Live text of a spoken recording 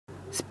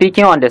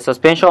Speaking on the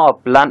suspension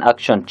of plan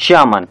action,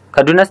 Chairman,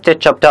 Kaduna State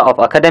Chapter of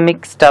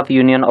Academic Staff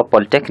Union of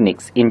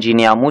Polytechnics,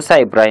 Engineer Musa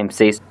Ibrahim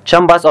says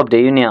chambers of the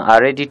union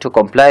are ready to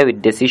comply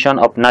with decision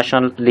of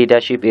national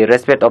leadership in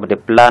respect of the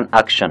plan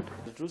action.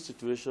 The true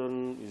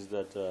situation is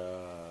that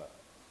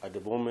at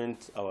the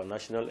moment our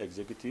national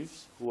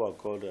executives, who are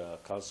called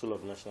Council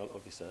of National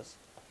Officers,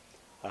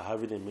 are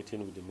having a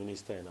meeting with the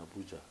minister in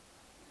Abuja.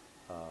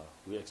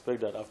 We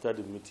expect that after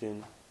the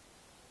meeting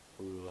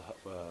they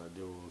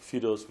will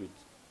feed us with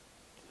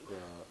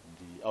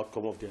the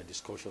outcome of their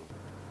discussion.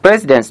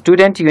 President,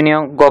 Student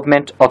Union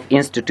Government of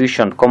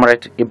Institution,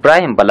 Comrade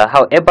Ibrahim Bala,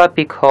 however,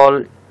 picked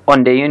hold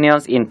on the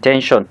union's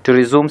intention to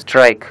resume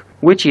strike,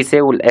 which he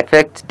said will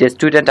affect the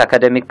student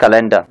academic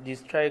calendar. The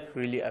strike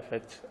really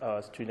affects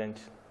our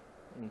students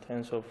in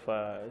terms of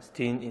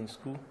staying in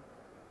school,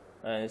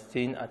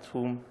 staying at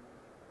home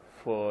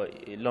for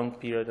a long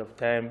period of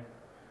time.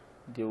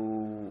 They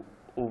will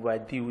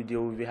overdue. They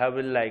will be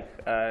having like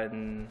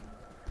and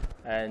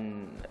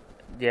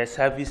their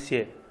service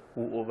here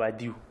will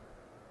overdue.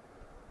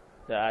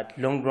 At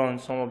long run,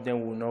 some of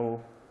them will now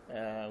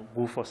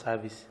go for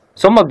service.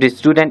 Some of the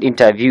students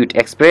interviewed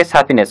expressed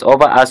happiness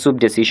over Asup's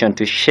decision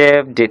to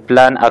shelve the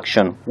plan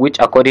action, which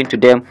according to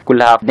them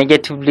could have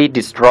negatively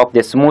disrupted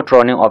the smooth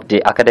running of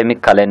the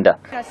academic calendar.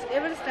 It has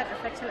even started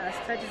affecting our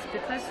studies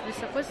because we're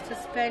supposed to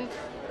spend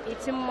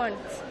 18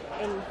 months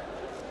in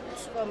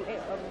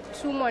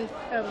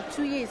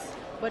 2 years,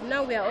 but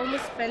now we are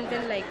almost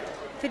spending like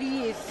 3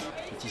 years.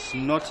 It is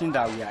nothing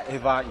that we are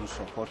ever in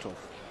support of.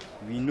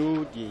 We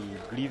know the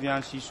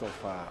grievances of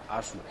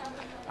Asup,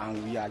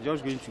 and we are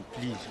just going to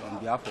plead on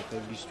behalf of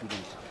every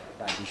student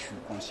that they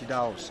should consider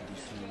us, they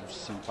should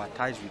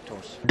sympathize with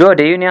us. Though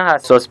the union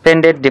has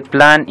suspended the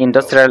planned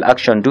industrial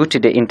action due to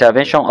the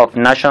intervention of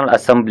National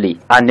Assembly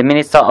and the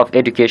Minister of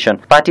Education,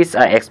 parties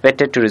are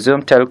expected to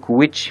resume talk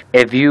with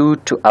a view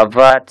to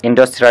avert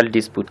industrial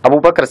dispute.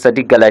 Abubakar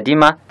Sadiq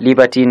Galadima,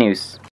 Liberty News.